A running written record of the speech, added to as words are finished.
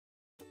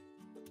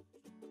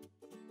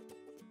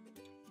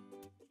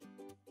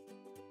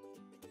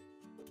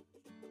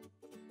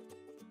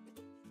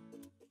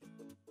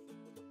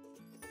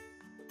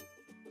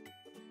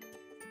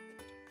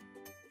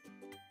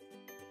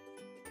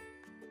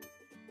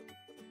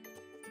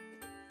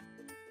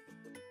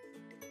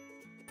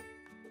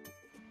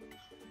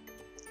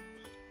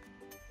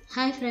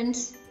Hi friends,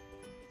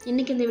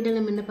 இன்னைக்கு இந்த வீடியோல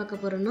நம்ம என்ன பார்க்க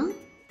போறோம்னா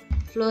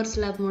floor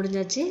slab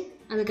முடிஞ்சாச்சு.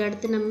 அதுக்கு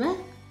அடுத்து நம்ம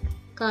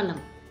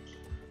காலம்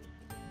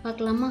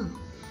பார்க்கலாமா?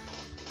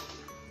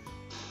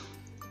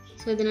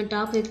 சோ இத நான்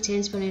டாபிக்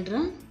சேஞ்ச்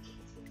பண்ணிடுறேன்.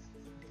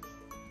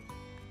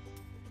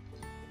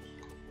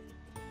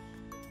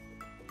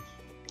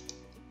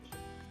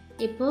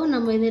 இப்போ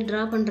நம்ம இத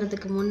டிரா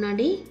பண்றதுக்கு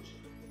முன்னாடி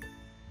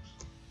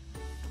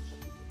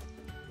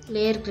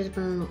லேயர் கிரியேட்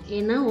பண்ணனும்.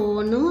 ஏனா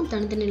ஒவ்வொண்ணும்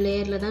தனித்தனி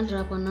லேயர்ல தான்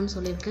டிரா பண்ணனும்னு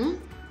சொல்லிருக்கேன்.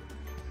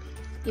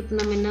 இப்போ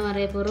நம்ம என்ன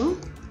வரைய போறோம்?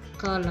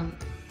 காலம்.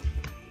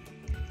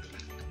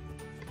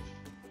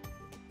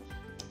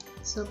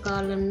 சோ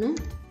காலம்னு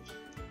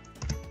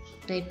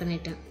டைப்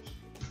பண்ணிட்டேன்.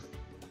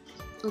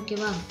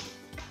 ஓகேவா?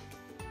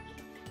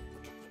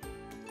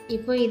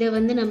 இப்போ இத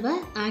வந்து நம்ம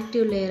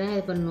ஆக்டிவ் லேயரா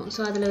இது பண்ணனும்.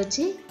 சோ அதல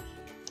வச்சு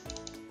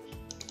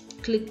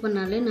கிளிக்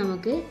பண்ணாலே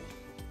நமக்கு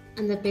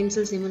அந்த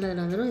பென்சில் சிம்பிள்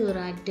அதல வந்துரும். இது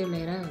ஒரு ஆக்டிவ்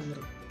லேயரா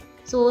வந்துரும்.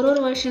 சோ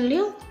ஒரு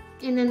வெர்ஷன்லயும்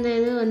இந்த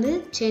இது வந்து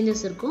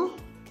சேஞ்சஸ் இருக்கும்.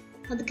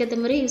 அதுக்கு ஏத்த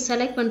மாதிரி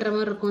செலக்ட் பண்ற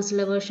மாதிரி இருக்கும்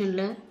சில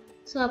வெர்ஷன்ல.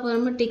 சோ அப்ப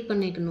நம்ம டிக்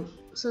பண்ணிக்கணும்.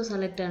 சோ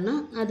செலக்ட் ஆனா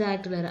அது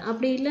ஆக்டிவ் லேயர்.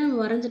 அப்படி இல்ல நம்ம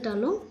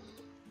வரைஞ்சிட்டாலும்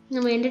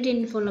நம்ம எடிட்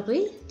இன்ஃபோல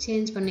போய்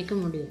சேஞ்ச் பண்ணிக்க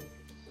முடியும்.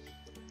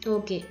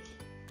 ஓகே.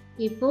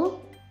 இப்போ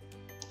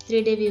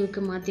 3D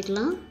வியூக்கு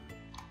மாத்திக்கலாம்.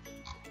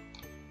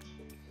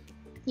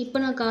 இப்போ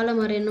நான்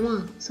காலம் வரையணுமா?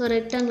 சோ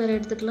ரெக்டாங்குலர்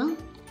எடுத்துக்கலாம்.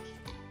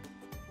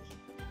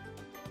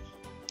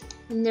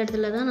 இந்த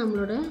இடத்துல தான்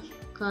நம்மளோட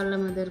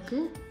காலம் அது இருக்கு.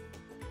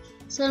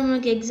 சோ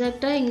நமக்கு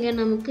எக்ஸாக்ட்டா இங்க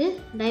நமக்கு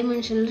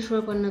டைமென்ஷன்ல ஷோ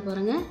பண்ண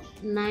பாருங்க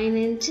 9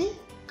 inch,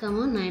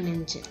 9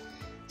 inch.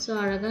 சோ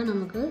அழகா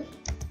நமக்கு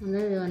வந்து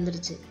இது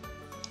வந்துருச்சு.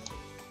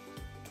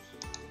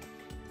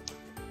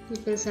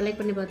 இப்போ செலக்ட்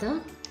பண்ணி பார்த்தா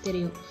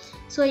தெரியும்.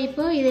 சோ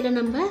இப்போ இதல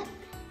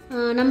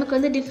நமக்கு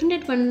வந்து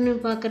டிஃபரன்ஷியேட் பண்ணி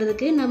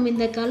பார்க்கிறதுக்கு நம்ம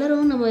இந்த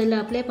கலரும் நம்ம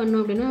இதல அப்ளை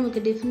பண்ணோம் அப்படினா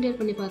நமக்கு டிஃபரன்ஷியேட்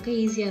பண்ணி பார்க்க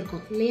ஈஸியா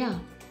இருக்கும் இல்லையா?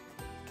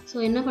 சோ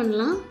என்ன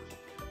பண்ணலாம்?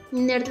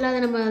 இந்த இடத்துல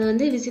அதை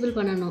வந்து விசிபிள்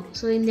பண்ணனும்.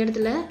 சோ இந்த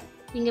இடத்துல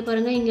இங்க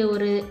பாருங்க இங்க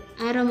ஒரு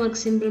arrow mark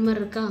சிம்பிள் மாதிரி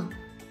இருக்கா?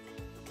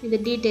 இது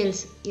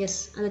டீடைல்ஸ். எஸ்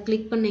அத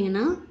கிளிக்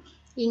பண்ணீங்கனா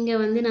இங்க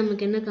வந்து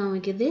நமக்கு என்ன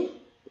காமிக்குது?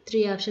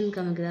 3 ஆப்ஷன்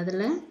காமிக்குது.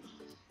 அதுல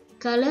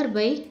color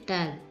by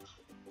tag.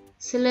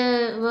 சில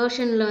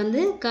வெர்ஷன்ல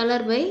வந்து color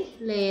by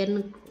layer.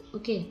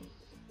 Okay.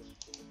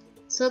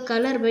 So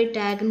color by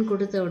tag ன்னு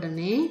கொடுத்த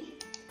உடனே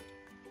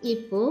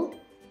இப்போ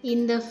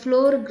இந்த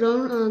floor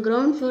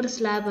ground floor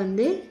slab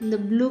வந்து இந்த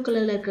ப்ளூ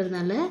கலர்ல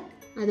இருக்குறதால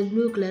அது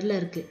ப்ளூ கலர்ல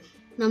இருக்கு.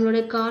 நம்மளோட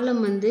காலம்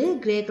வந்து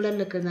கிரே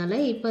கலர்ல இருக்குறதால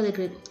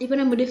இப்போ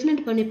நம்ம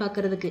டிஃபரன்ஷியேட் பண்ணி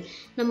பார்க்கிறதுக்கு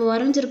நம்ம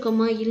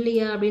வரைஞ்சிருக்கோமா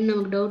இல்லையா அப்படினு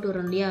நமக்கு டவுட்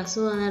வரும் இல்லையா?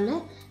 சோ அதனால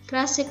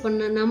கிராஸ் செக்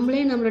பண்ண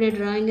நம்மளே நம்மளுடைய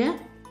டிராயிங்க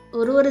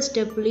ஒரு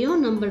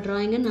ஸ்டெப்லயும் நம்ம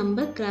டிராயிங்க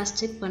நம்ம கிராஸ்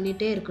செக்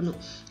பண்ணிட்டே இருக்கணும்.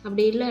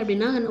 அப்படி இல்ல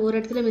அப்படினா ஒரு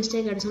இடத்துல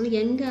மிஸ்டேக் ஆயிடுச்சுனா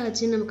எங்க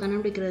ஆச்சு நம்ம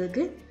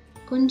கண்டுபிடிக்கிறதுக்கு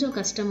கொஞ்சம்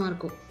கஷ்டமா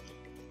இருக்கும்.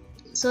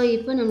 சோ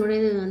இப்போ நம்மளோட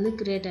இது வந்து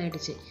கிரியேட்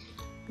ஆயிடுச்சு.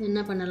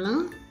 என்ன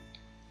பண்ணலாம்?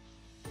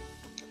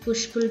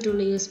 புஷ் புல்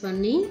டூல் யூஸ்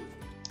பண்ணி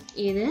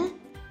இத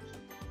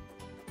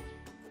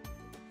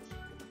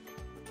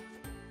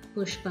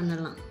புஷ்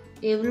பண்ணலாம்.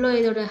 எவ்வளோ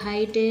இதோட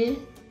ஹைட்?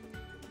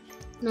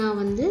 நான்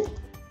வந்து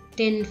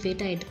 10 feet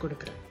ஹைட்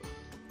கொடுக்கிறேன்.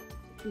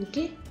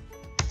 ஓகே.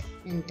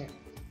 என்டர்.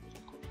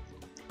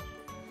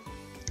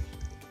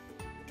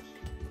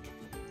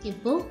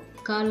 இப்போ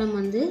காலம்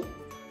வந்து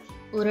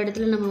ஒரு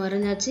இடத்துல நம்ம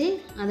வரைஞ்சாச்சு.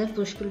 அத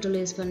புஷ் புல்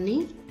டூல் யூஸ் பண்ணி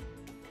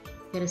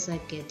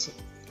பெருசாக்கியாச்சு.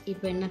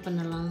 இப்போ என்ன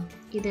பண்ணலாம்?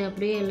 இத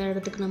அப்படியே எல்லா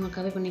இடத்துக்கும் நம்ம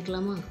காப்பி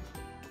பண்ணிக்கலாமா?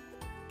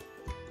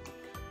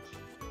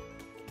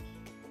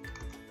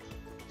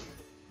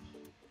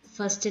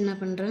 ஃபர்ஸ்ட் என்ன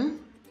பண்றேன்?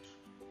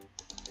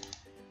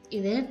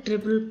 இத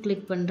ட்ரிபிள்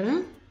கிளிக் பண்றேன்.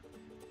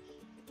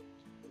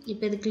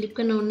 இப்போ இது கிளிக்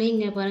பண்ண உடனே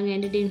இங்க பாருங்க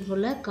எடிட்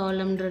இன்ஃபோல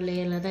காலம்ன்ற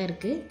லேயர்ல தான்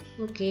இருக்கு.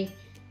 ஓகே.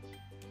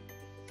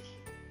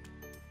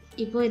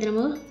 இப்போ இத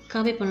நம்ம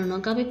காப்பி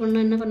பண்ணனும். காப்பி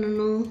பண்ணா என்ன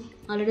பண்ணனும்?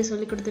 ஆல்ரெடி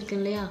சொல்லி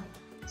கொடுத்திருக்கேன் இல்லையா?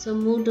 So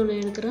move tool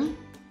எடுக்கறேன்.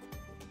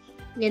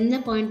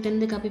 எந்த பாயிண்ட்ல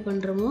இருந்து காப்பி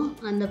பண்றோமோ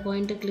அந்த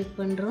பாயிண்ட கிளிக்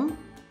பண்றோம்.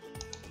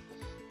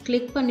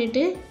 கிளிக்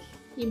பண்ணிட்டு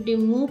இப்படி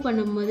மூவ்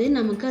பண்ணும்போது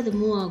நமக்கு அது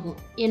மூவ் ஆகும்.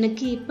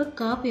 எனக்கு இப்ப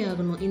காப்பி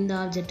ஆகணும் இந்த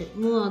ஆப்ஜெக்ட்.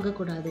 மூவ் ஆக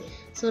கூடாது.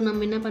 சோ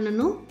நம்ம என்ன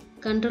பண்ணனும்?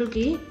 கண்ட்ரோல்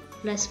கீ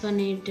பிரஸ்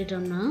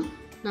பண்ணிட்டோம்னா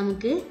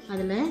நமக்கு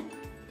அதுல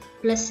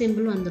பிளஸ்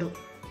சிம்பிள் வந்துரும்.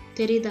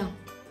 தெரியுதா?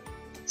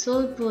 சோ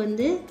இப்போ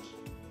வந்து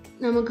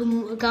நமக்கு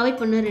காப்பி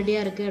பண்ண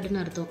ரெடியா இருக்கு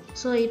அப்படினு அர்த்தம்.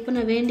 சோ இப்போ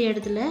நான் வேண்டிய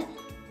இடத்துல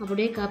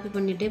அப்படியே காப்பி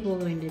பண்ணிட்டே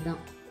போக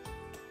வேண்டியதுதான்.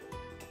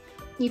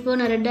 இப்போ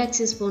நான் ரெட்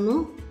ஆக்சிஸ்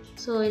போணும்.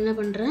 சோ என்ன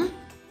பண்றேன்?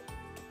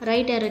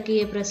 ரைட் arrow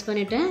கீயை பிரஸ்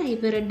பண்ணிட்டேன்.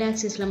 இப்போ ரெட்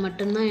ஆக்சிஸ்ல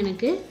மட்டும் தான்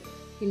எனக்கு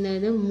இந்த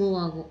இது மூவ்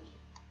ஆகும்.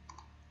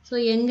 சோ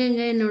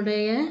எங்கங்க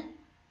என்னோடைய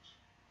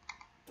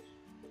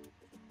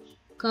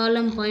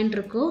காலம் பாயிண்ட்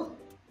இருக்கோ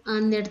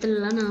அந்த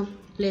இடத்துலலாம் நான்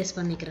பிளேஸ்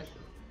பண்ணிக்கிறேன்.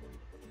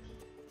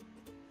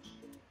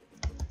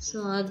 சோ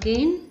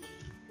அகைன்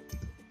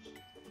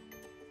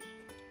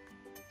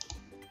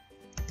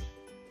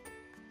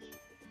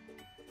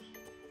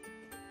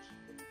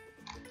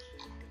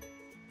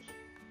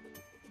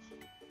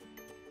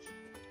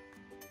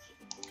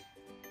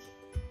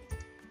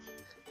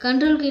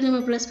கண்ட்ரோல் கீ நம்ம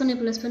ப்ளஸ்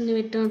பண்ணி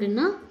விட்டோம்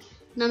அப்படின்னா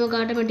நமக்கு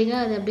ஆட்டோமேட்டிக்கா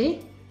அது அப்படியே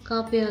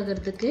காப்பி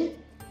ஆகிறதுக்கு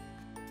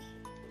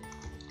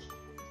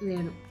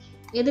வேணும்.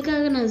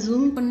 எதுக்காக நான்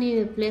ஜூம் பண்ணி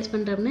ப்ளேஸ்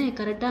பண்ணுறேன்னா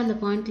கரெக்டாக அந்த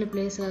பாயிண்டில்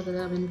ப்ளேஸ்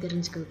ஆகுதா அப்படின்னு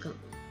தெரிஞ்சுக்கிறதுக்கு.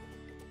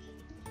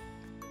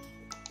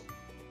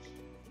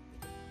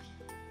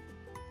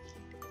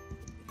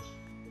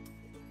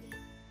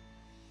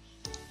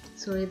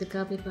 ஸோ இது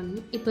காப்பி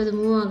பண்ணணும். இப்போ இது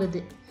மூவ் ஆகுது.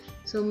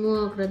 ஸோ மூவ்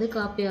ஆகுறது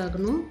காப்பி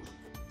ஆகணும்.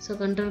 ஸோ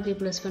கண்ட்ரோல் கீ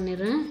ப்ளஸ்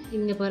பண்ணிடுறேன்.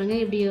 இங்கே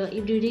பாருங்கள்,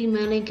 இப்படி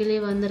மேலே கீழே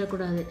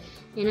வந்துடக்கூடாது,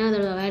 ஏன்னா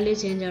அதோட வேல்யூ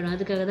சேஞ்ச் ஆகிடும்.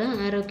 அதுக்காக தான்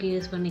ஆரோ கீ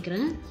யூஸ்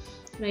பண்ணிக்கிறேன்.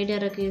 ரைட்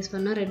ஆரோ கீ யூஸ்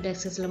பண்ணால் ரெட்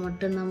ஆக்சஸில்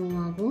மட்டும்தான்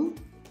மூவ் ஆகும்.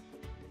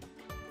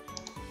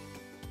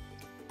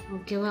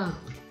 ஓகேவா?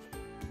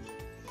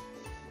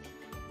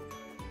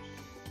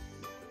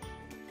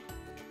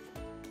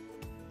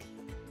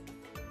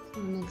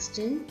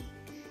 நெக்ஸ்ட்டு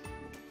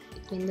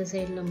இப்போ இந்த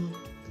சைடில்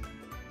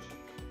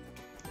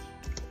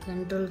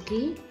கண்ட்ரோல் கீ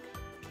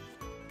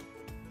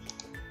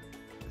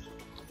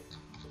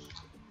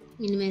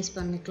மினிமைஸ்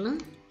பண்ணிக்கலாம்.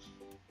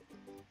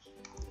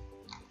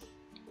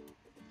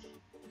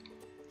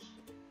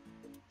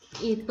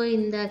 இப்போ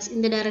இந்த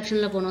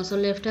டைரக்ஷனில் போகணும். ஸோ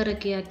லெஃப்ட் ஆரோ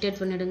கீ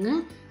ஆக்டிவேட் பண்ணிவிடுங்க.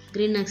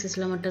 க்ரீன்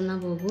ஆக்சிஸில்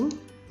மட்டும்தான் போகும்.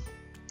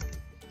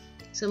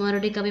 ஸோ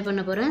மறுபடியும் காப்பி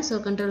பண்ண போகிறேன். ஸோ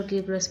கண்ட்ரோல் கீ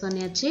ப்ரெஸ்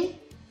பண்ணியாச்சு.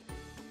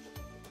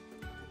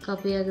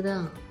 காப்பி ஆகுதா?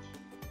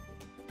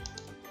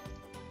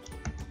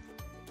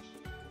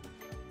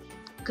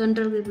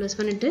 கண்ட்ரோல் கீ ப்ளஸ்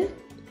பண்ணிவிட்டு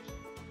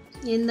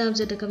எந்த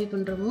ஆப்ஜெக்டை காப்பி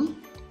பண்ணுறோமோ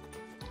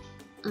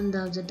அந்த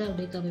ஆப்ஜெக்டை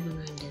அப்படியே காப்பி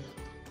பண்ண வேண்டியது.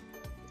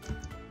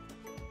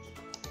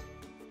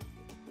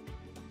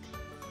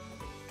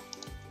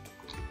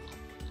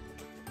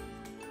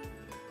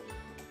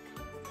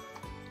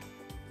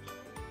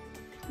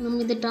 நம்ம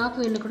இந்த டாப்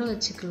வேல கூட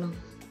வச்சுக்கலாம்,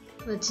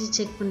 வச்சு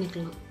செக்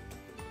பண்ணிக்கலாம்.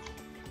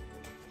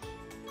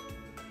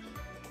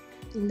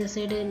 இந்த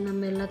சைடு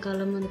நம்ம எல்லா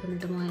காலமும் இது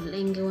பண்ணிட்டோமா, இல்லை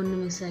இங்கே ஒன்று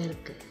மிஸ்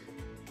ஆகிருக்கு.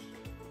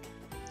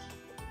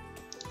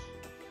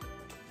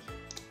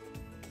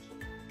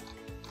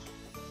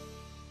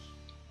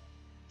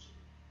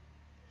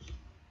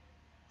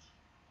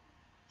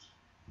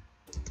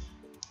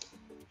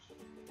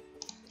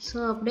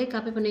 ஸோ அப்படியே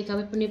காப்பி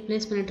பண்ணி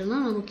ப்ளேஸ் பண்ணிட்டோம்னா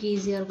நமக்கு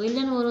ஈஸியாக இருக்கும்.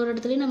 இல்லைன்னா ஒரு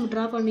இடத்துலையும் நம்ம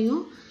ட்ரா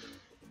பண்ணியும்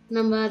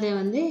நம்ம அதை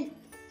வந்து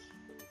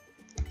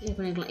இது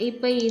பண்ணிக்கலாம்.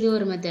 இப்போ இது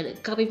ஒரு மெத்தடு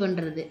காப்பி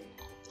பண்ணுறது.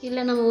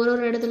 இல்லை நம்ம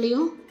ஒரு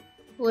இடத்துலையும்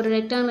ஒரு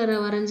ரெக்டாங்குலரை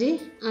வரைஞ்சி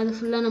அது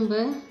ஃபுல்லாக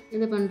நம்ம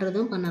இது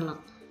பண்ணுறதும்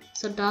பண்ணலாம்.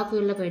 ஸோ டாப்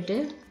வியூவில் போய்ட்டு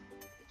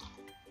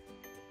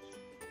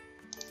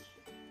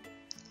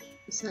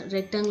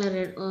ரெக்டாங்குலர்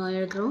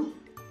எடுக்கிறோம்.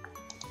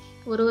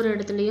 ஒரு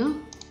இடத்துலையும்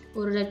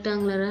ஒரு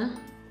ரெக்டாங்குலரை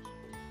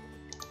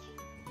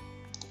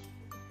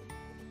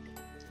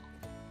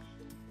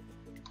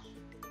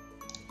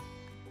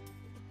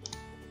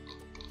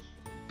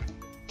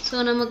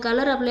ஸோ நம்ம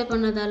கலர் அப்ளை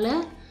பண்ணதால்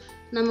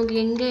நமக்கு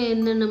எங்கே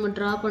என்ன நம்ம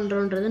ட்ரா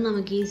பண்ணுறோன்றது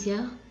நமக்கு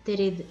ஈஸியாக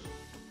தெரியுது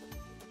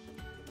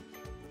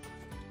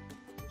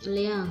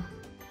இல்லையா?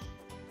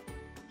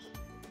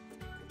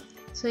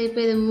 ஸோ இப்போ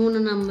இது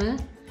 3 நம்ம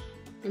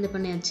இது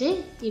பண்ணியாச்சு.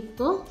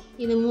 இப்போது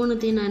இது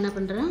 3த்தையும் நான் என்ன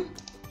பண்ணுறேன்,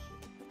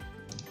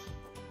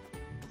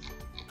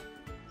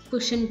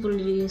 புஷ் அண்ட்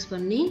புல் யூஸ்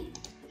பண்ணி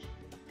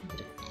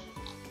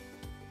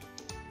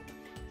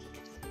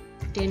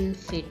 10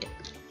 feet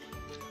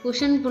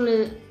push and pull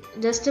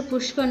just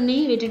push பண்ணி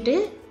விட்டுட்டு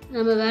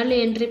நம்ம வேல்யூ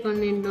என்ட்ரி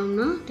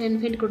பண்ணிட்டோம்னா 10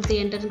 feet கொடுத்து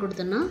என்டர்னு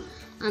கொடுத்தோன்னா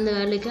அந்த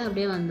வேல்யூக்கு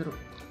அப்படியே வந்துடும்.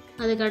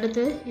 அதுக்கு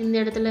அடுத்து இந்த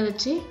இடத்துல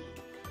வச்சு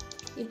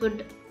இப்போ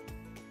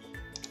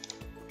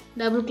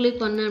டபுள்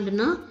கிளிக் பண்ணேன்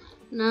அப்படின்னா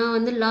நான்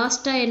வந்து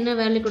லாஸ்ட்டாக என்ன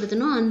வேல்யூ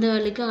கொடுத்தனோ அந்த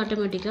வேல்யூக்கு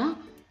ஆட்டோமேட்டிக்காக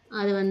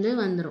அது வந்து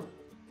வந்துடும்.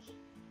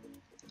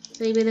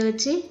 ஸோ இப்போ இதை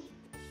வச்சு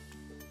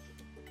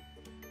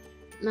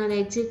நான் அதை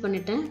எக்ஸிட்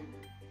பண்ணிட்டேன்.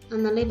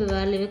 அதனால இப்போ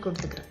வேல்யூவே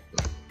கொடுத்துக்கிறேன்.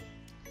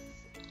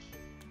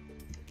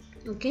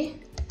 ஓகே.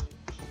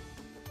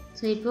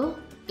 ஸோ இப்போது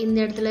இந்த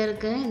இடத்துல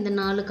இருக்க இந்த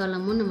 4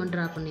 காலமும் நம்ம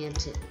ட்ரா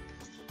பண்ணியாச்சு.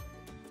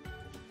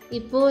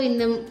 இப்போது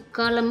இந்த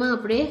காலமை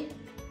அப்படியே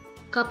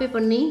காப்பி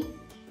பண்ணி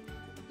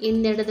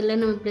இந்த இடத்துல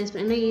நம்ம ப்ளேஸ்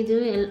பண்ணி, ஏன்னா இது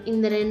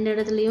இந்த 2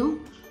 இடத்துலையும்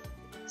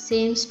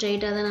சேம்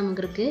ஸ்ட்ரைட்டாக தான்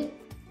நமக்கு இருக்குது.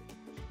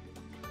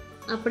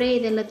 அப்படியே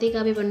இது எல்லாத்தையும்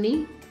காப்பி பண்ணி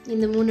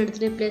இந்த 3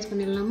 இடத்துலையும் ப்ளேஸ்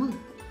பண்ணிடலாமா?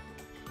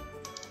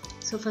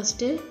 ஸோ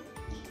ஃபஸ்ட்டு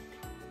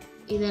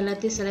இது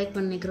எல்லாத்தையும் செலக்ட்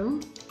பண்ணிக்கிறோம்.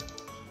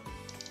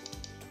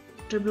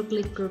 ட்ரிபிள்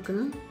கிளிக்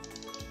கொடுக்கணும்.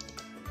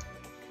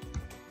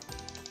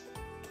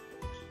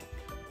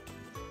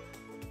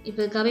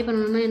 இப்போ காப்பி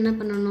பண்ணணும்னா என்ன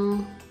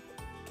பண்ணணும்,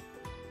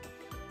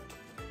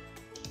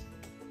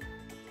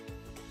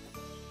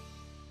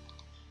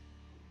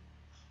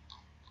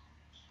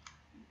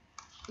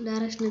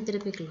 டைரக்ஷனை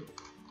திருப்பிக்கலாம்.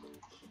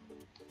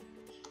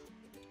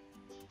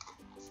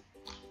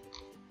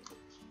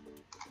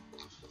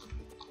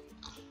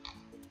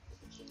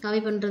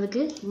 காப்பி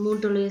பண்ணுறதுக்கு 3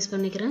 டூல் யூஸ்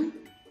பண்ணிக்கிறேன்.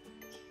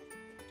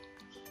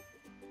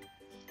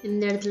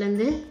 இந்த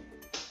இடத்துலேருந்து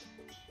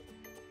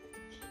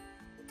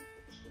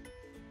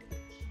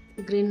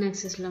க்ரீன்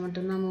ஆக்சிஸில்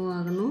மட்டும்தான் மூவ்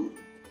ஆகணும்.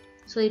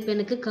 ஸோ இப்போ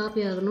எனக்கு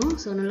காப்பி ஆகணும்.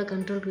 ஸோ நல்லா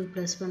கண்ட்ரோல் கிளிக்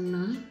ப்ரெஸ்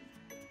பண்ணால்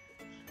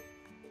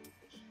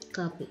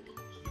copy.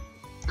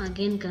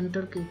 Again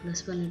control click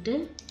press பண்ணிவிட்டு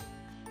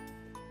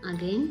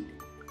அகெயின்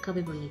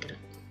காப்பி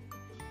பண்ணிக்கிறேன்.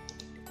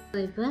 ஸோ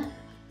இப்போ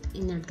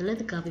இந்த இடத்துல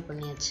இது காப்பி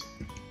பண்ணியாச்சு.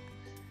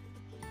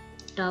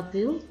 டாப்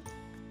வியூ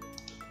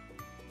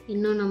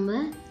இன்னும் நம்ம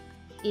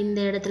இந்த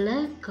இடத்துல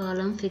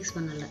காலம் ஃபிக்ஸ்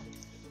பண்ணலை.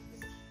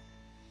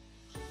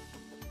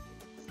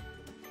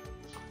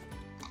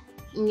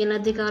 இங்கே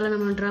எல்லாத்தையும் காலம்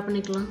நம்ம ட்ரா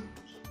பண்ணிக்கலாம்.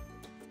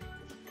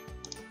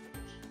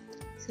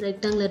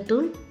 Rectangular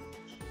tool,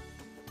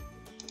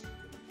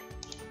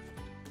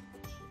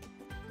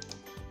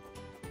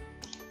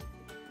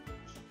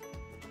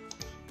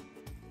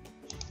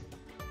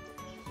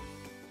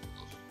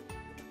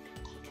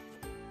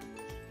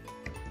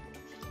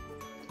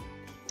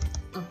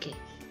 okay,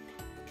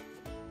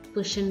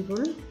 push and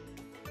pull,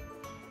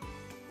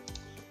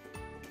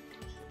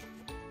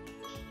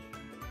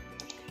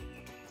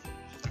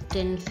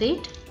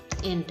 feet,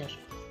 enter.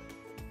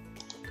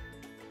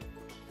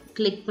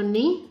 Click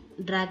பண்ணி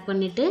ட்ராக்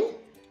பண்ணிட்டு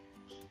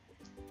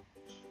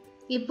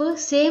இப்போ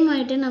சேம்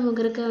ஆகிட்டு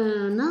நமக்கு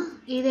இருக்குன்னா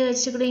இதை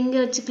வச்சு கூட இங்கே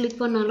வச்சு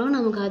கிளிக் பண்ணாலும்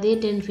நமக்கு அதே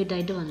 10 feet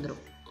ஆகிட்டு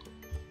வந்துடும்.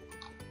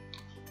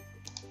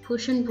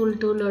 புஷ் அண்ட் புல்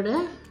டூலோட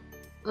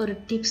ஒரு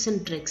டிப்ஸ்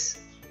அண்ட் ட்ரிக்ஸ்.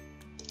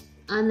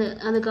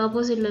 அதுக்கு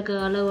ஆப்போசிட்டில் இருக்க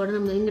அளவோட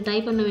நம்ம இங்கே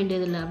டைப் பண்ண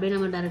வேண்டியதில்லை, அப்படியே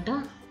நம்ம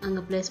டேரெக்டாக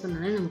அங்கே ப்ளேஸ்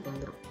பண்ணாலே நமக்கு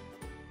வந்துடும்.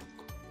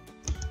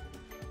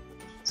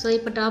 ஸோ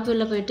இப்போ டாப்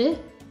வியூவில் போயிட்டு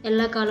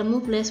எல்லா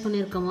காலமும் ப்ளேஸ்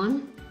பண்ணியிருக்கோமான்னு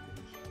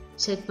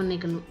செக்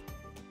பண்ணிக்கணும்.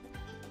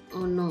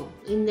 ஒன்றும்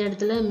இந்த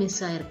இடத்துல மிஸ்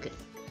ஆகிருக்கு.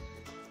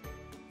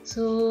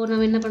 ஸோ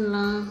நம்ம என்ன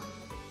பண்ணலாம்,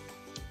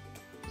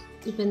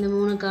 இப்போ இந்த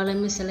 3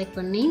 காலமே செலக்ட்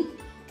பண்ணி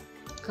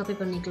காப்பி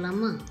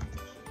பண்ணிக்கலாமா?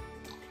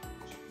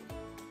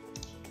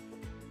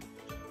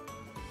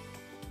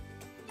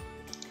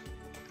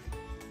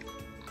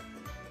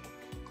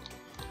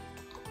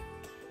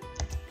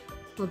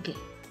 ஓகே,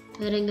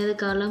 வேறு எங்கேயாவது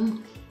காலம்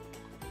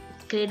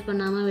க்ரியேட்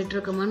பண்ணாமல்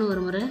விட்டுருக்கோமான்னு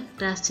ஒரு முறை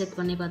கிராஸ் செக்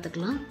பண்ணி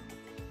பார்த்துக்கலாம்.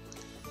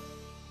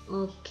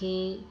 Okay,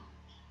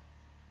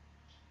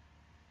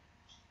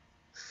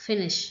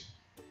 finish.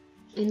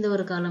 இந்த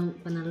ஒரு காலம்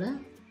பண்ணல.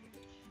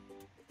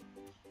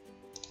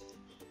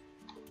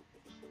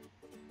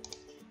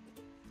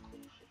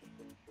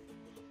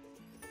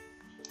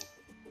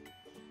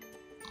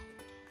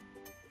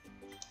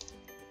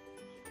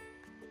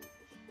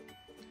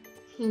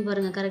 இங்கே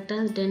பாருங்கள்,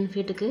 கரெக்டாக 10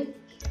 feetக்கு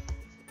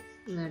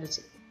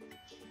ஆகிடுச்சு.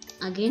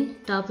 அகெயின்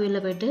டாப்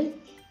வியூவில் போய்ட்டு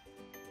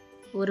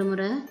ஒரு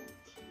முறை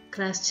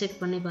கிராஸ்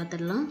செக் பண்ணி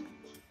பார்த்துடலாம்.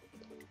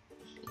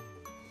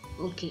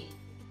 ஓகே,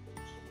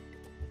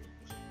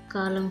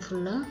 காலம்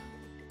ஃபுல்லாக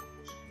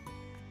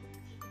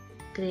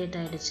க்ரியேட்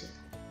ஆகிடுச்சு.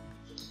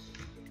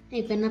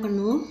 இப்போ என்ன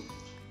பண்ணுவோம்,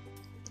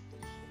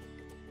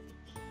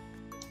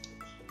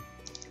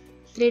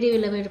 3D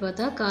வியூவில் போய்ட்டு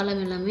பார்த்தா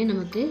காலம் எல்லாமே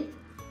நமக்கு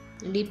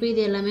இப்போ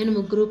இது எல்லாமே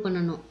நம்ம குரூப்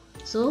பண்ணணும்.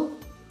 ஸோ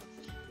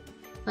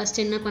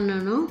ஃபஸ்ட் என்ன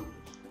பண்ணணும்,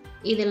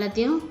 இது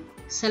எல்லாத்தையும்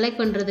செலக்ட்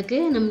பண்ணுறதுக்கு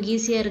நமக்கு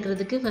ஈஸியாக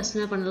இருக்கிறதுக்கு ஃபஸ்ட்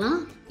என்ன பண்ணலாம்,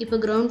 இப்போ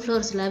கிரவுண்ட்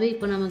ஃப்ளோர் ஸ்லாபை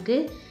இப்போ நமக்கு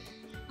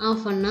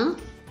ஆஃப் பண்ணால்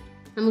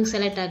நமக்கு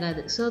செலக்ட்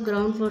ஆகாது. ஸோ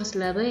கிரவுண்ட் ஃப்ளோர்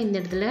ஸ்லாபை இந்த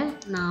இடத்துல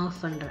நான் ஆஃப்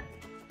பண்ணுறேன்.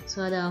 ஸோ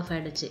அது ஆஃப்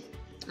ஆகிடுச்சு.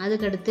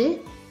 அதுக்கடுத்து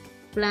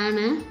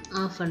பிளானை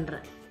ஆஃப்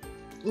பண்ணுறேன்.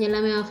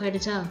 எல்லாமே ஆஃப்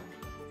ஆகிடுச்சா?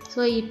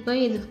 ஸோ இப்போ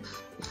இது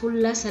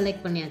ஃபுல்லாக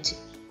செலக்ட் பண்ணியாச்சு.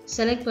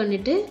 செலக்ட்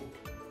பண்ணிவிட்டு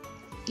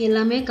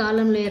எல்லாமே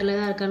காலம் லேயரில்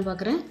தான் இருக்கான்னு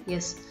பார்க்குறேன்.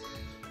 எஸ்.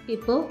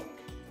 இப்போது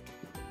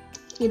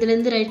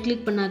இதுலேருந்து ரைட்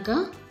கிளிக் பண்ணாக்கா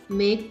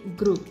மேக்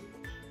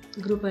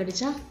குரூப்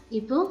ஆகிடுச்சா?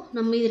 இப்போது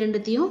நம்ம இது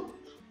ரெண்டுத்தையும்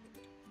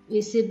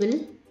விசிபிள்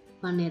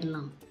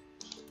பண்ணிடலாம்.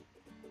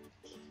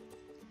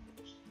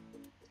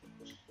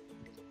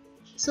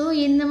 ஸோ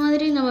இந்த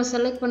மாதிரி நம்ம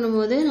செலக்ட்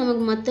பண்ணும்போது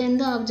நமக்கு மற்ற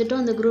எந்த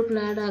ஆப்ஜெக்ட்டும் அந்த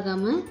குரூப்பில் ஆட்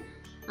ஆகாமல்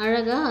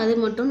அழகாக அது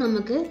மட்டும்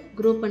நமக்கு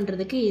குரூப்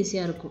பண்ணுறதுக்கு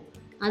ஈஸியாக இருக்கும்.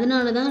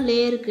 அதனால தான்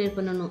லேயர் க்ரியேட்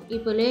பண்ணணும்.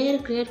 இப்போ லேயர்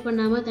க்ரியேட்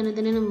பண்ணாமல்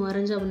தனித்தனியாக நம்ம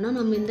வரைஞ்சோம் அப்படின்னா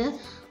நம்ம இந்த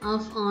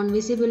ஆஃப் ஆன்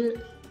விசிபிள்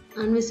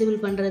அன்விசிபிள்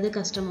பண்ணுறது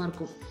கஷ்டமாக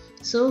இருக்கும்.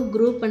 ஸோ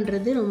குரூப்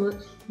பண்ணுறது ரொம்ப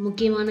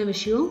முக்கியமான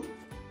விஷயம்.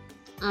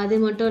 அது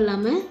மட்டும்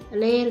இல்லாமல்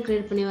லேயர்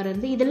க்ரியேட் பண்ணி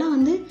வரைகிறது இதெல்லாம்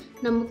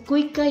நம்ம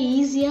குயிக்காக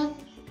ஈஸியாக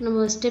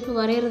நம்ம ஸ்டெப்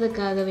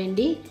வரைகிறதுக்காக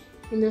வேண்டி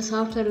இந்த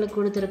சாஃப்ட்வேரில்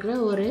கொடுத்துருக்குற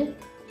ஒரு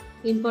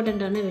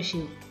இம்பார்ட்டண்ட்டான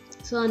விஷயம்.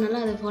 ஸோ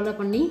அதனால் அதை ஃபாலோ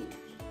பண்ணி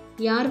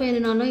யார்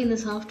வேணுனாலும் இந்த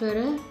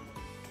சாஃப்ட்வேரை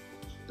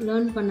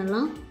லேர்ன்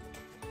பண்ணலாம்.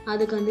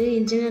 அதுக்கு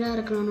இன்ஜினியராக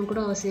இருக்கணும்னு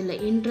கூட அவசியம் இல்லை,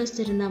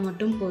 இன்ட்ரெஸ்ட் இருந்தால்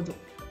மட்டும்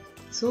போதும்.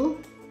 ஸோ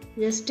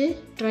ஜஸ்ட்டு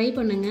ட்ரை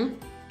பண்ணுங்கள்,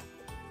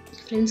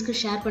 ஃப்ரெண்ட்ஸ்க்கு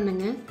ஷேர்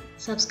பண்ணுங்கள்,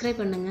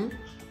 சப்ஸ்கிரைப் பண்ணுங்கள்.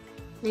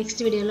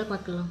 நெக்ஸ்ட் வீடியோவில்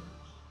பார்க்கலாம்.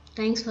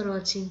 தேங்க்ஸ் ஃபார்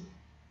வாட்சிங்.